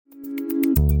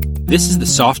This is the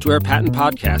Software Patent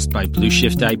Podcast by Blue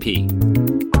Shift IP.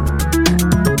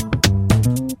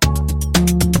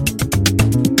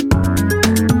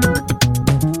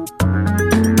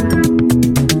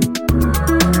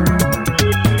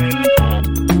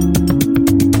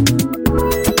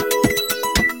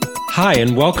 Hi,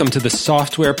 and welcome to the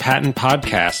Software Patent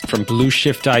Podcast from Blue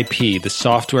Shift IP, the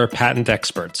software patent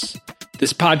experts.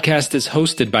 This podcast is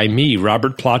hosted by me,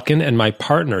 Robert Plotkin, and my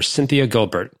partner, Cynthia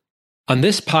Gilbert. On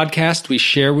this podcast, we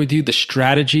share with you the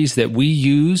strategies that we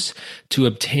use to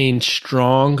obtain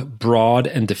strong, broad,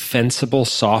 and defensible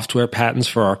software patents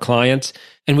for our clients.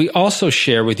 And we also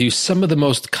share with you some of the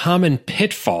most common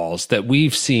pitfalls that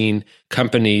we've seen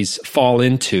companies fall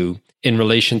into in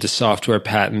relation to software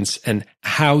patents and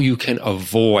how you can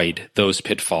avoid those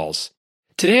pitfalls.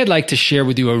 Today, I'd like to share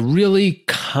with you a really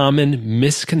common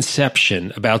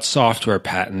misconception about software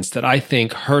patents that I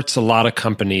think hurts a lot of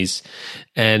companies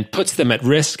and puts them at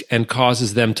risk and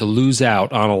causes them to lose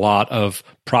out on a lot of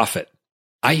profit.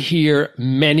 I hear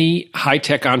many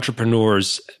high-tech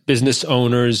entrepreneurs, business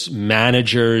owners,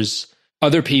 managers,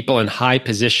 other people in high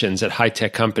positions at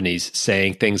high-tech companies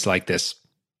saying things like this.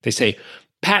 They say,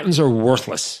 patents are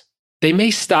worthless. They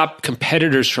may stop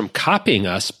competitors from copying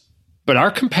us, but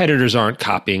our competitors aren't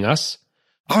copying us.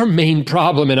 Our main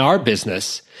problem in our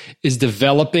business is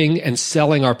developing and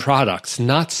selling our products,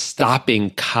 not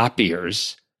stopping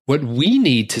copiers. What we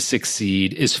need to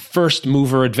succeed is first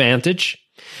mover advantage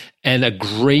and a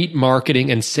great marketing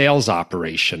and sales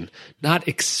operation, not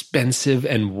expensive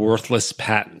and worthless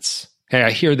patents. Hey,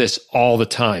 I hear this all the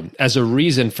time as a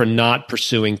reason for not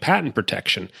pursuing patent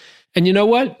protection. And you know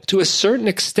what? To a certain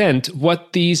extent,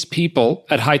 what these people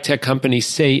at high-tech companies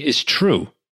say is true,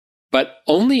 but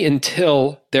only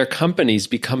until their companies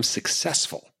become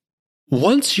successful.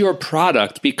 Once your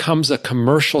product becomes a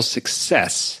commercial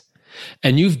success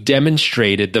and you've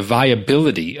demonstrated the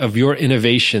viability of your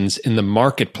innovations in the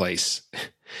marketplace,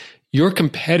 your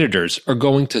competitors are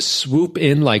going to swoop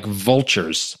in like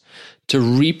vultures to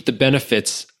reap the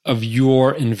benefits of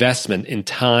your investment in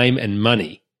time and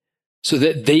money, so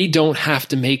that they don't have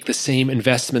to make the same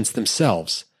investments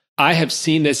themselves. I have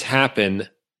seen this happen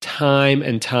time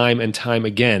and time and time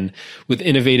again with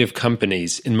innovative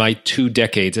companies in my 2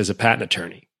 decades as a patent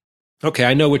attorney. Okay,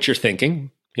 I know what you're thinking.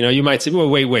 You might say, well,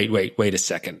 wait a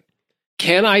second.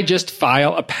 Can I just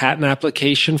file a patent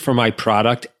application for my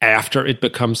product after it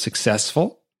becomes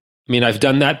successful? I've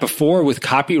done that before with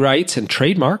copyrights and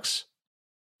trademarks.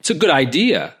 It's a good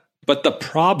idea, but the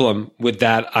problem with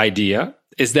that idea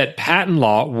is that patent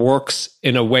law works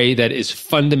in a way that is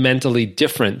fundamentally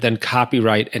different than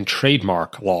copyright and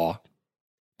trademark law.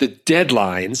 The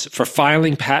deadlines for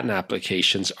filing patent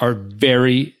applications are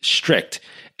very strict,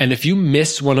 and if you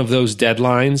miss one of those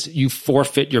deadlines, you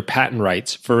forfeit your patent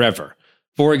rights forever.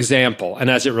 For example, and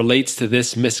as it relates to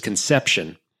this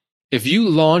misconception, if you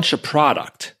launch a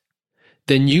product,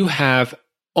 then you have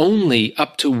only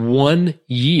up to 1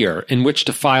 year in which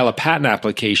to file a patent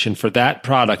application for that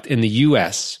product in the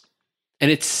US.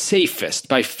 And it's safest,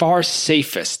 by far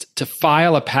safest, to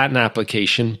file a patent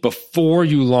application before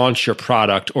you launch your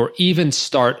product or even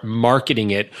start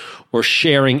marketing it or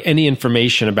sharing any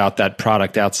information about that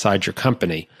product outside your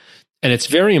company. And it's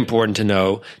very important to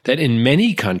know that in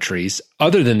many countries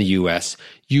other than the US,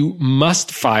 you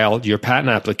must file your patent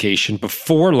application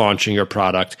before launching your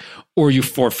product or you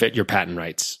forfeit your patent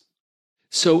rights.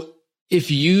 So if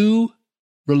you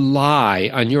rely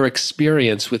on your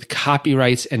experience with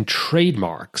copyrights and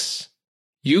trademarks,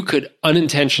 you could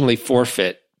unintentionally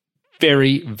forfeit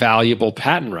very valuable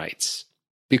patent rights.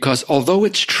 Because although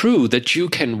it's true that you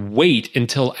can wait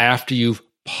until after you've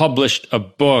published a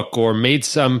book or made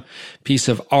some piece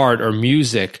of art or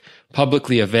music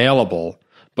publicly available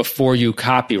before you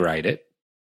copyright it,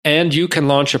 and you can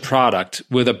launch a product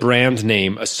with a brand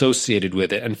name associated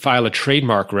with it and file a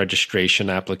trademark registration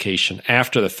application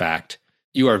after the fact,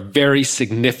 you are very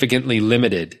significantly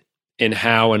limited in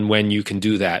how and when you can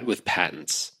do that with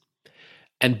patents.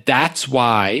 And that's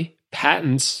why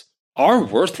patents are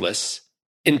worthless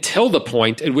until the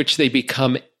point at which they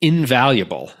become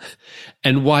invaluable,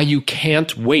 and why you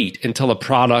can't wait until a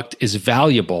product is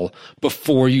valuable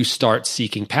before you start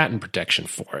seeking patent protection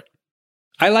for it.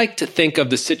 I like to think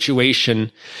of the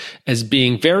situation as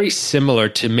being very similar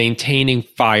to maintaining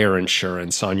fire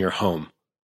insurance on your home.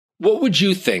 What would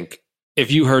you think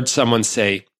if you heard someone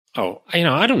say, oh,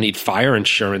 I don't need fire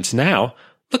insurance now.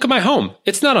 Look at my home.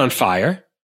 It's not on fire.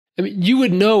 You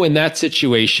would know in that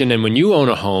situation, and when you own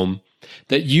a home,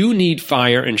 that you need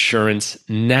fire insurance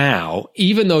now,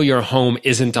 even though your home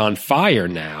isn't on fire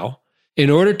now, in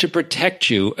order to protect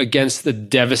you against the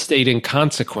devastating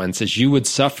consequences you would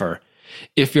suffer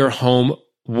if your home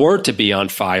were to be on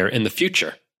fire in the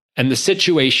future. And the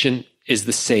situation is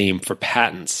the same for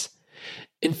patents.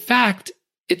 In fact,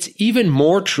 it's even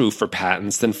more true for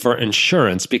patents than for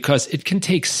insurance because it can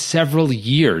take several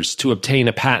years to obtain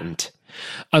a patent,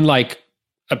 unlike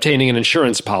obtaining an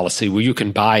insurance policy where you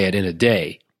can buy it in a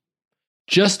day.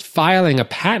 Just filing a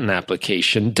patent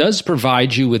application does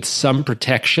provide you with some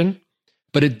protection,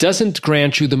 but it doesn't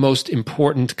grant you the most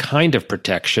important kind of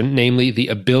protection, namely the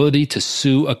ability to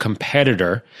sue a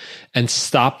competitor and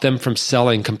stop them from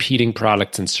selling competing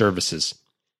products and services.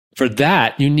 For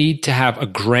that, you need to have a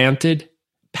granted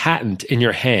patent in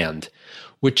your hand,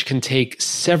 which can take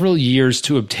several years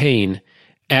to obtain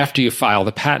after you file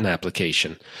the patent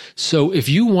application. So if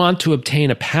you want to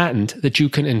obtain a patent that you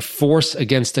can enforce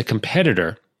against a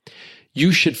competitor,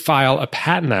 you should file a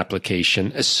patent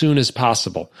application as soon as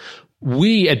possible.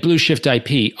 We at Blue Shift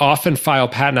IP often file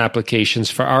patent applications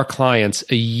for our clients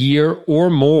a year or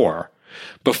more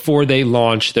before they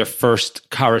launch their first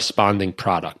corresponding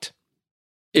product.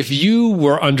 If you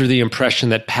were under the impression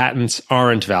that patents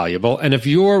aren't valuable, and if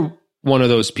you're one of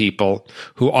those people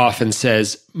who often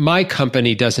says, my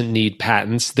company doesn't need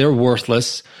patents, they're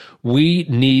worthless, we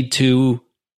need to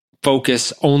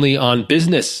focus only on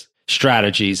business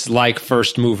strategies like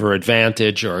first mover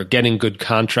advantage or getting good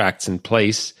contracts in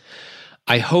place,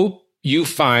 I hope you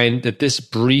find that this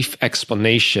brief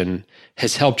explanation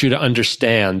has helped you to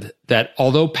understand that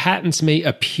although patents may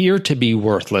appear to be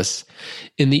worthless,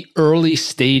 in the early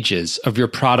stages of your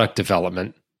product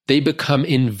development, they become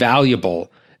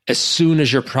invaluable as soon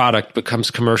as your product becomes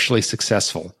commercially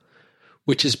successful,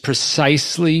 which is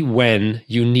precisely when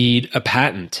you need a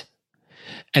patent,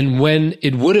 and when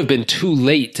it would have been too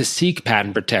late to seek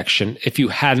patent protection if you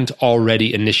hadn't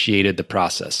already initiated the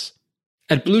process.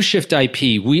 At Blue Shift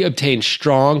IP, we obtain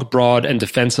strong, broad, and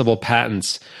defensible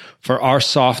patents for our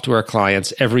software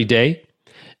clients every day.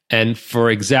 And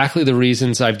for exactly the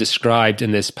reasons I've described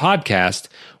in this podcast,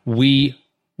 we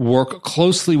work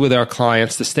closely with our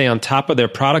clients to stay on top of their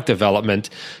product development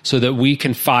so that we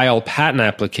can file patent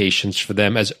applications for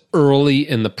them as early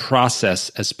in the process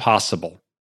as possible.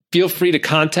 Feel free to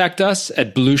contact us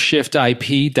at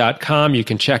blueshiftip.com. You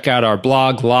can check out our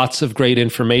blog, lots of great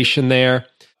information there.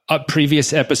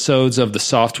 Previous episodes of the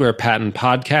Software Patent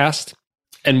Podcast.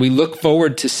 And we look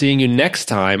forward to seeing you next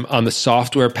time on the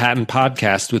Software Patent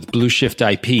Podcast with Blue Shift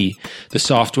IP, the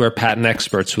software patent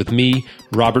experts with me,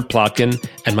 Robert Plotkin,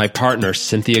 and my partner,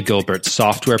 Cynthia Gilbert,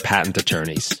 software patent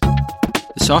attorneys.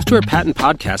 The Software Patent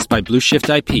Podcast by Blue Shift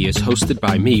IP is hosted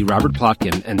by me, Robert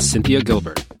Plotkin, and Cynthia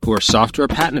Gilbert, who are software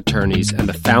patent attorneys and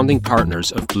the founding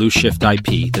partners of Blue Shift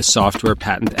IP, the software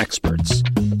patent experts.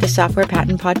 The Software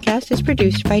Patent Podcast is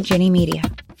produced by Ginny Media.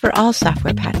 For all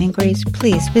software patent inquiries,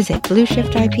 please visit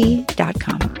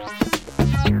blueshiftip.com.